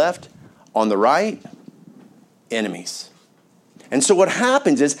River on the left, on the right, enemies. And so what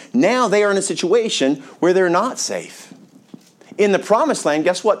happens is now they are in a situation where they're not safe. In the promised land,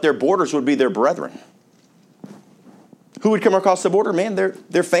 guess what? Their borders would be their brethren. Who would come across the border? Man,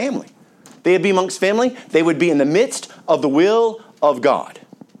 their family. They would be amongst family. They would be in the midst of the will of God.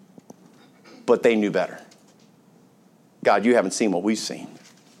 But they knew better. God, you haven't seen what we've seen.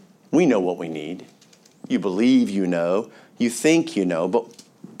 We know what we need. You believe you know. You think you know,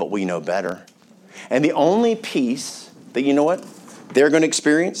 but we know better. And the only peace that, you know what, they're going to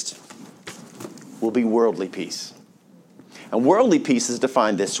experience will be worldly peace. And worldly peace is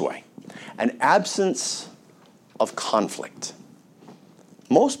defined this way: an absence of conflict.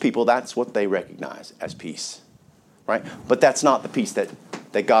 Most people, that's what they recognize as peace, right? But that's not the peace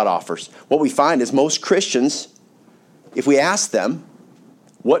that God offers. What we find is most Christians, if we ask them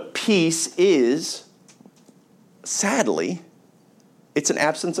what peace is, sadly, it's an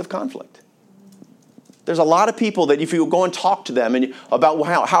absence of conflict. There's a lot of people that if you go and talk to them and about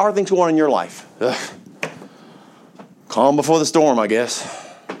how are things going in your life? Ugh. Calm before the storm, I guess.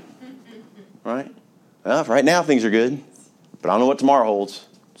 Right? Well, right now things are good, but I don't know what tomorrow holds.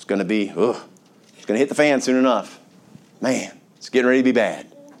 It's going to be, it's going to hit the fan soon enough. Man, it's getting ready to be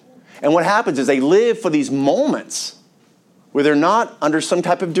bad. And what happens is they live for these moments where they're not under some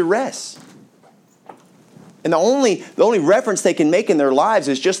type of duress. And the only reference they can make in their lives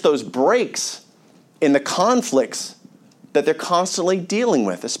is just those breaks in the conflicts that they're constantly dealing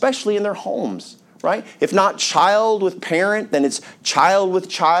with, especially in their homes, right? If not child with parent, then it's child with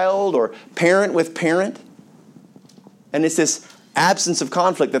child or parent with parent. And it's this absence of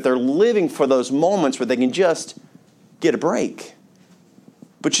conflict that they're living for those moments where they can just get a break.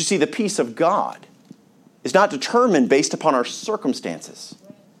 But you see, the peace of God is not determined based upon our circumstances.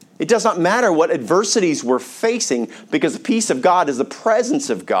 It does not matter what adversities we're facing, because the peace of God is the presence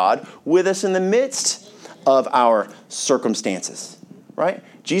of God with us in the midst of our circumstances, right?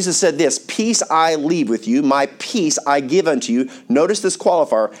 Jesus said this, peace I leave with you, my peace I give unto you. Notice this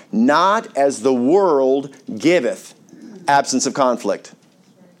qualifier, not as the world giveth. Absence of conflict.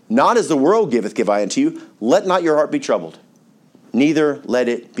 Not as the world giveth, give I unto you. Let not your heart be troubled, neither let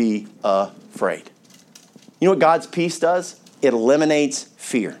it be afraid. You know what God's peace does? It eliminates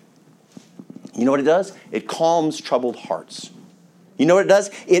fear. You know what it does? It calms troubled hearts. You know what it does?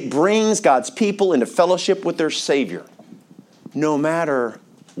 It brings God's people into fellowship with their Savior, no matter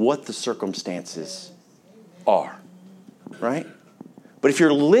what the circumstances are, right? But if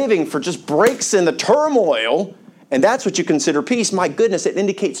you're living for just breaks in the turmoil, and that's what you consider peace, my goodness, it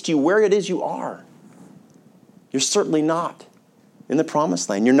indicates to you where it is you are. You're certainly not in the promised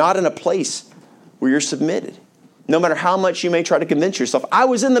land. You're not in a place where you're submitted. No matter how much you may try to convince yourself, I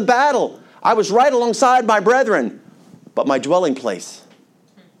was in the battle. I was right alongside my brethren. But my dwelling place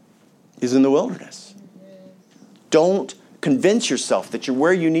is in the wilderness. Don't convince yourself that you're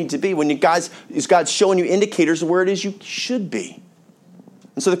where you need to be when God's showing you indicators of where it is you should be.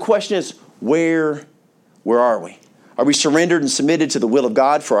 And so the question is, where are we? Are we surrendered and submitted to the will of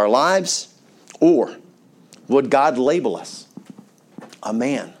God for our lives? Or would God label us a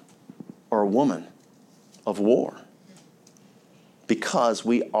man or a woman of war because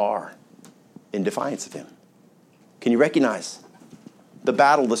we are in defiance of Him? Can you recognize the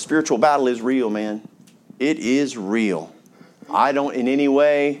battle, the spiritual battle is real, man. It is real. I don't in any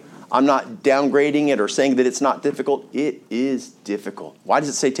way, I'm not downgrading it or saying that it's not difficult. It is difficult. Why does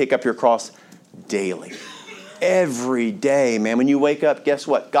it say take up your cross daily? Every day, man. When you wake up, guess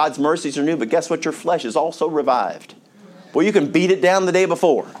what? God's mercies are new, but guess what? Your flesh is also revived. Well, you can beat it down the day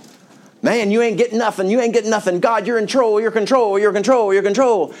before. Man, you ain't getting nothing. You ain't getting nothing. God, you're in control. You're control. You're control. You're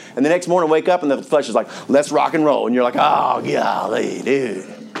control. And the next morning, wake up, and the flesh is like, let's rock and roll. And you're like, oh, golly, dude.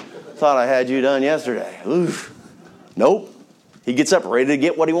 Thought I had you done yesterday. Oof. Nope. He gets up ready to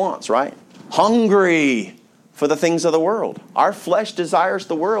get what he wants, right? Hungry for the things of the world. Our flesh desires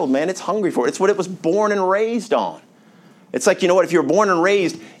the world, man. It's hungry for it. It's what it was born and raised on. It's like, you know what? If you're born and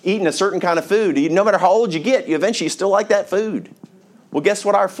raised eating a certain kind of food, no matter how old you get, you eventually still like that food. Well, guess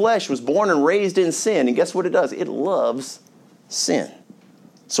what? Our flesh was born and raised in sin. And guess what it does? It loves sin.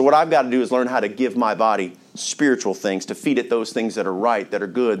 So what I've got to do is learn how to give my body spiritual things, to feed it those things that are right, that are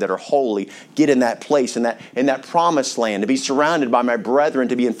good, that are holy, get in that place, in that promised land, to be surrounded by my brethren,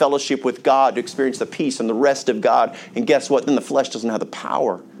 to be in fellowship with God, to experience the peace and the rest of God. And guess what? Then the flesh doesn't have the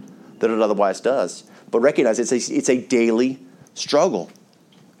power that it otherwise does. But recognize it's a daily struggle.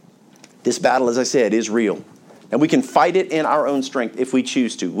 This battle, as I said, is real. And we can fight it in our own strength if we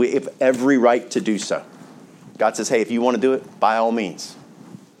choose to. We have every right to do so. God says, hey, if you want to do it, by all means,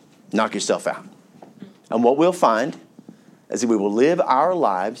 knock yourself out. And what we'll find is that we will live our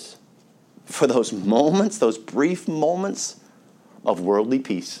lives for those moments, those brief moments of worldly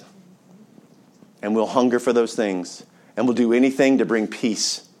peace. And we'll hunger for those things. And we'll do anything to bring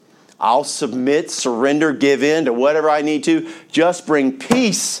peace. I'll submit, surrender, give in to whatever I need to. Just bring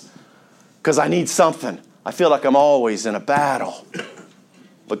peace because I need something. I feel like I'm always in a battle.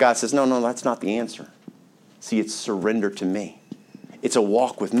 But God says, no, that's not the answer. See, it's surrender to me. It's a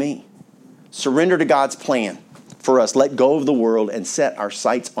walk with me. Surrender to God's plan for us. Let go of the world and set our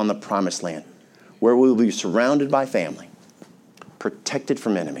sights on the promised land, where we will be surrounded by family, protected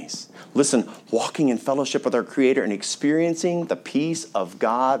from enemies. Listen, walking in fellowship with our Creator and experiencing the peace of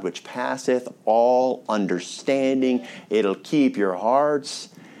God which passeth all understanding. It'll keep your hearts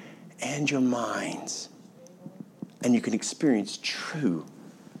and your minds. And you can experience true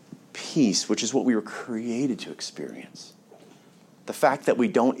peace, which is what we were created to experience. The fact that we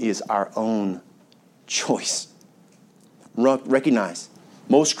don't is our own choice. Recognize,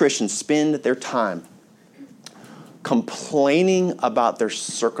 most Christians spend their time complaining about their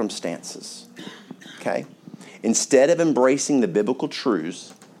circumstances, okay? Instead of embracing the biblical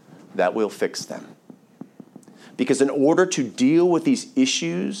truths that will fix them. Because in order to deal with these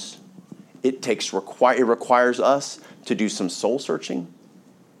issues, it requires us to do some soul searching,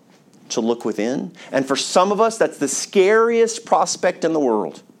 to look within. And for some of us, that's the scariest prospect in the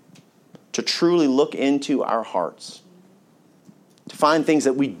world, to truly look into our hearts, to find things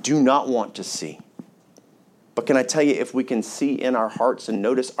that we do not want to see. But can I tell you, if we can see in our hearts and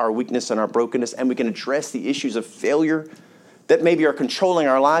notice our weakness and our brokenness, and we can address the issues of failure that maybe are controlling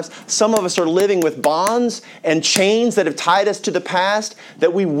our lives. Some of us are living with bonds and chains that have tied us to the past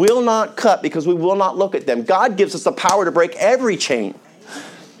that we will not cut because we will not look at them. God gives us the power to break every chain.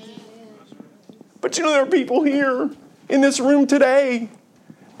 But you know, there are people here in this room today,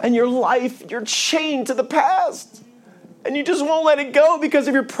 and your life, you're chained to the past. And you just won't let it go because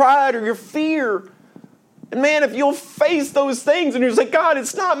of your pride or your fear. And man, if you'll face those things and you're just like, God,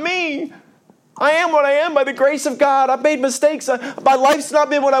 it's not me. I am what I am by the grace of God. I've made mistakes. My life's not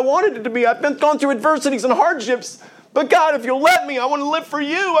been what I wanted it to be. I've gone through adversities and hardships. But God, if you'll let me, I want to live for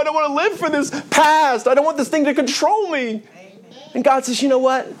you. I don't want to live for this past. I don't want this thing to control me. Amen. And God says, you know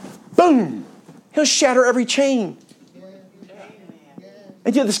what? Boom. He'll shatter every chain.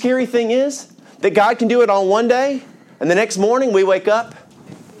 And you know the scary thing is that God can do it on one day, and the next morning we wake up.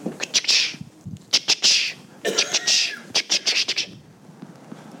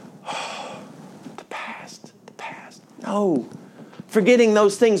 No. Forgetting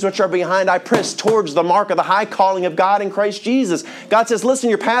those things which are behind, I press towards the mark of the high calling of God in Christ Jesus. God says, listen,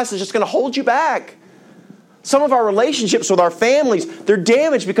 your past is just going to hold you back. Some of our relationships with our families, they're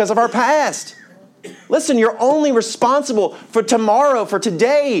damaged because of our past. Listen, you're only responsible for tomorrow, for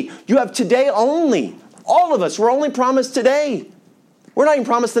today. You have today only. All of us, we're only promised today. We're not even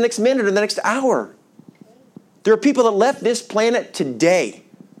promised the next minute or the next hour. There are people that left this planet today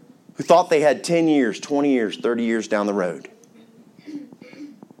who thought they had 10 years, 20 years, 30 years down the road.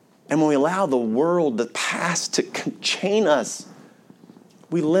 And when we allow the world, the past, to chain us,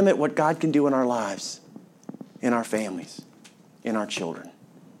 we limit what God can do in our lives, in our families, in our children.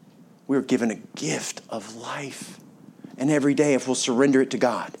 We're given a gift of life. And every day, if we'll surrender it to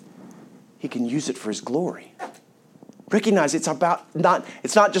God, He can use it for His glory. Recognize it's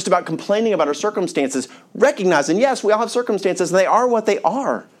not just about complaining about our circumstances. Recognizing, yes, we all have circumstances, and they are what they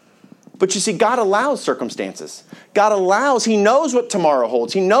are. But you see, God allows circumstances. God allows, He knows what tomorrow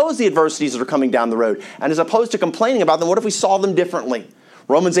holds. He knows the adversities that are coming down the road. And as opposed to complaining about them, what if we saw them differently?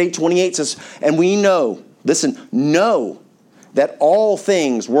 Romans 8:28 says, and we know, listen, know that all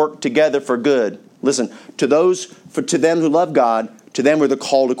things work together for good. Listen, to them who love God, to them who are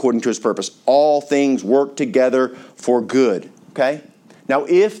called according to His purpose. All things work together for good. Okay? Now,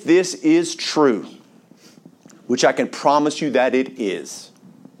 if this is true, which I can promise you that it is,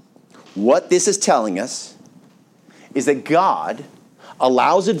 what this is telling us is that God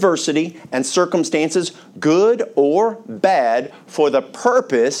allows adversity and circumstances, good or bad, for the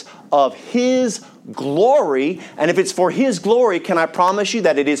purpose of His glory. And if it's for His glory, can I promise you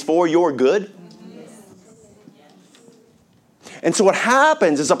that it is for your good? And so what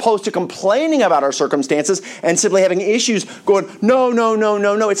happens, as opposed to complaining about our circumstances and simply having issues going,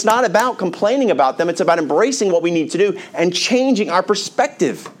 no. It's not about complaining about them. It's about embracing what we need to do and changing our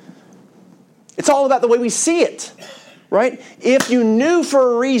perspective. It's all about the way we see it, right? If you knew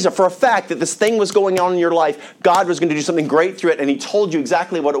for a reason, for a fact, that this thing was going on in your life, God was going to do something great through it, and He told you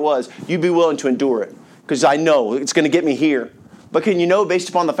exactly what it was, you'd be willing to endure it. Because I know it's going to get me here. But can you know, based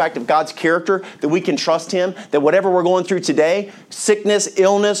upon the fact of God's character, that we can trust Him, that whatever we're going through today, sickness,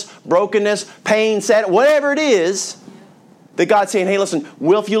 illness, brokenness, pain, sadness, whatever it is, that God's saying, hey, listen,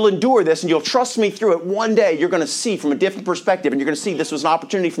 if you'll endure this and you'll trust me through it, one day you're going to see from a different perspective, and you're going to see this was an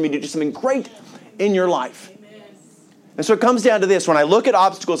opportunity for me to do something great in your life. Amen. And so it comes down to this. When I look at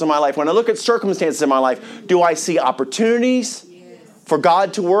obstacles in my life, when I look at circumstances in my life, do I see opportunities for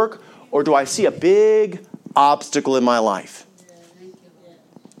God to work, or do I see a big obstacle in my life?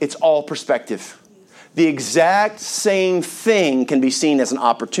 It's all perspective. The exact same thing can be seen as an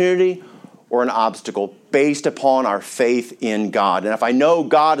opportunity or an obstacle based upon our faith in God. And if I know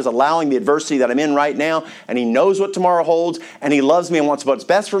God is allowing the adversity that I'm in right now, and He knows what tomorrow holds, and He loves me and wants what's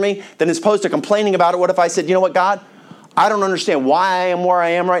best for me, then as opposed to complaining about it, what if I said, you know what, God, I don't understand why I am where I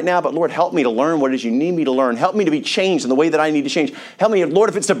am right now, but Lord, help me to learn what it is you need me to learn. Help me to be changed in the way that I need to change. Help me, Lord,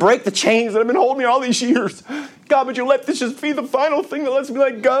 if it's to break the chains that have been holding me all these years. God, would you let this just be the final thing that lets me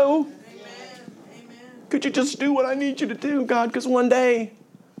let go? Amen. Could you just do what I need you to do, God? Because one day,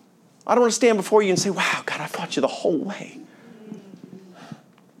 I don't want to stand before you and say, wow, God, I fought you the whole way.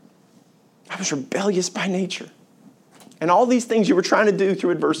 I was rebellious by nature. And all these things you were trying to do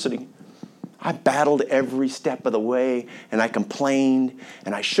through adversity, I battled every step of the way, and I complained,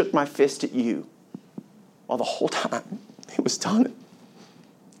 and I shook my fist at you. While the whole time, it was done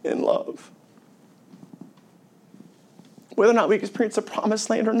in love. Whether or not we experience the promised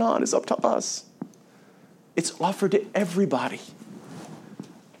land or not is up to us. It's offered to everybody.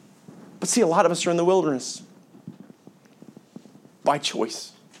 But see, a lot of us are in the wilderness by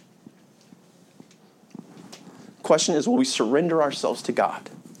choice. question is, will we surrender ourselves to God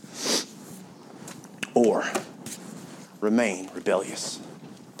or remain rebellious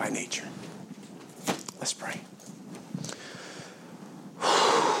by nature? Let's pray.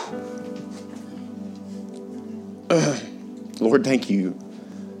 Lord, thank you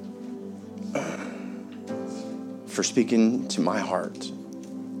for speaking to my heart.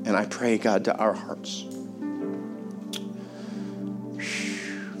 And I pray, God, to our hearts.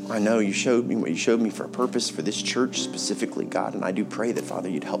 I know you showed me what you showed me for a purpose for this church specifically, God. And I do pray that, Father,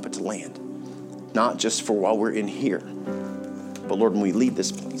 you'd help it to land. Not just for while we're in here, but, Lord, when we leave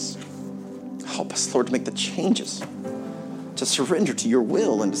this place, help us, Lord, to make the changes, to surrender to your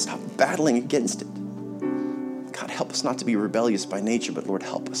will and to stop battling against it. God, help us not to be rebellious by nature, but, Lord,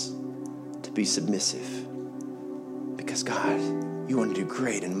 help us to be submissive. Because, God, you want to do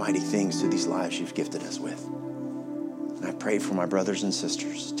great and mighty things through these lives you've gifted us with. And I pray for my brothers and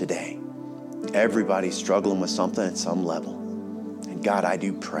sisters today. Everybody's struggling with something at some level. And, God, I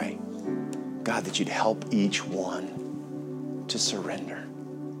do pray, God, that you'd help each one to surrender.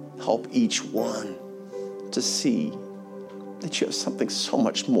 Help each one to see that you have something so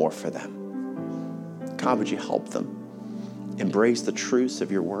much more for them. God, would you help them embrace the truths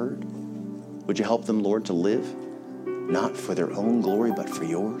of your word? Would you help them, Lord, to live not for their own glory, but for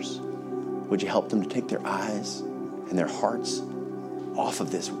yours? Would you help them to take their eyes and their hearts off of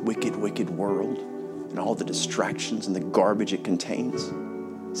this wicked, wicked world and all the distractions and the garbage it contains,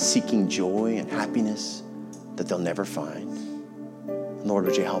 seeking joy and happiness that they'll never find? And Lord,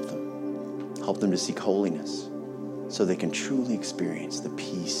 would you help them? Help them to seek holiness so they can truly experience the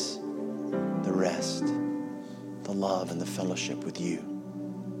peace, the rest, the love, and the fellowship with you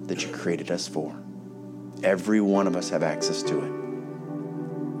that you created us for. Every one of us have access to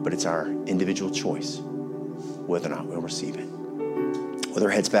it, but it's our individual choice whether or not we'll receive it. With our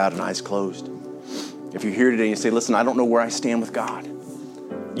heads bowed and eyes closed. If you're here today and you say, listen, I don't know where I stand with God.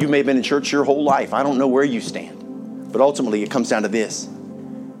 You may have been in church your whole life. I don't know where you stand. But ultimately, it comes down to this.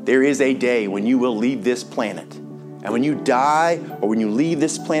 There is a day when you will leave this planet. And when you die or when you leave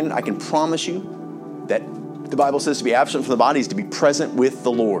this planet, I can promise you that the Bible says to be absent from the body is to be present with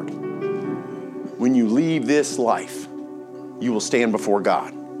the Lord. When you leave this life, you will stand before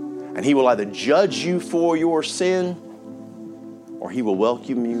God. And he will either judge you for your sin or he will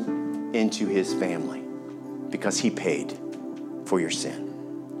welcome you into his family because he paid for your sin.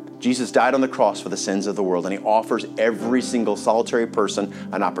 Jesus died on the cross for the sins of the world, and he offers every single solitary person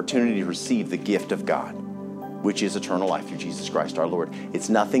an opportunity to receive the gift of God, which is eternal life through Jesus Christ our Lord. It's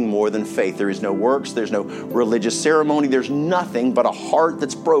nothing more than faith. There is no works. There's no religious ceremony. There's nothing but a heart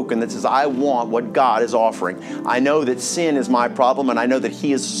that's broken that says, I want what God is offering. I know that sin is my problem, and I know that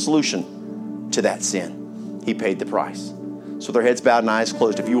he is the solution to that sin. He paid the price. So with our heads bowed and eyes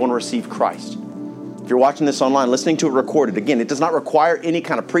closed, if you want to receive Christ, if you're watching this online, listening to it recorded, again, it does not require any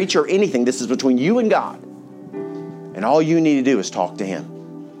kind of preacher or anything. This is between you and God. And all you need to do is talk to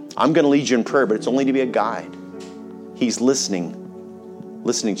him. I'm going to lead you in prayer, but it's only to be a guide. He's listening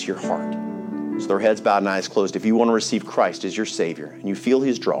to your heart. So their heads bowed and eyes closed. If you want to receive Christ as your Savior and you feel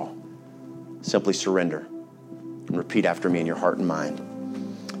his draw, simply surrender and repeat after me in your heart and mind.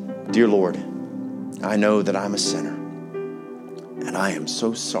 Dear Lord, I know that I'm a sinner and I am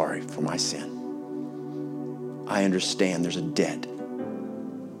so sorry for my sin. I understand there's a debt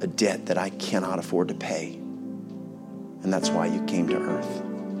that I cannot afford to pay. And that's why you came to earth.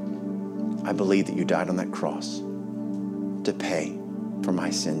 I believe that you died on that cross to pay for my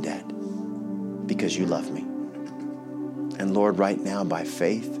sin debt because you love me. And Lord, right now by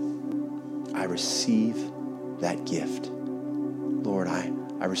faith, I receive that gift. Lord, I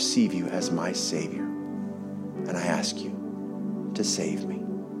receive you as my Savior, and I ask you to save me.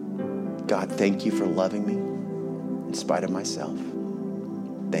 God, thank you for loving me in spite of myself.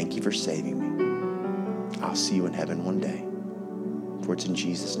 Thank you for saving me. I'll see you in heaven one day. For it's in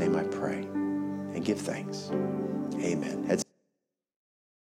Jesus' name I pray and give thanks. Amen.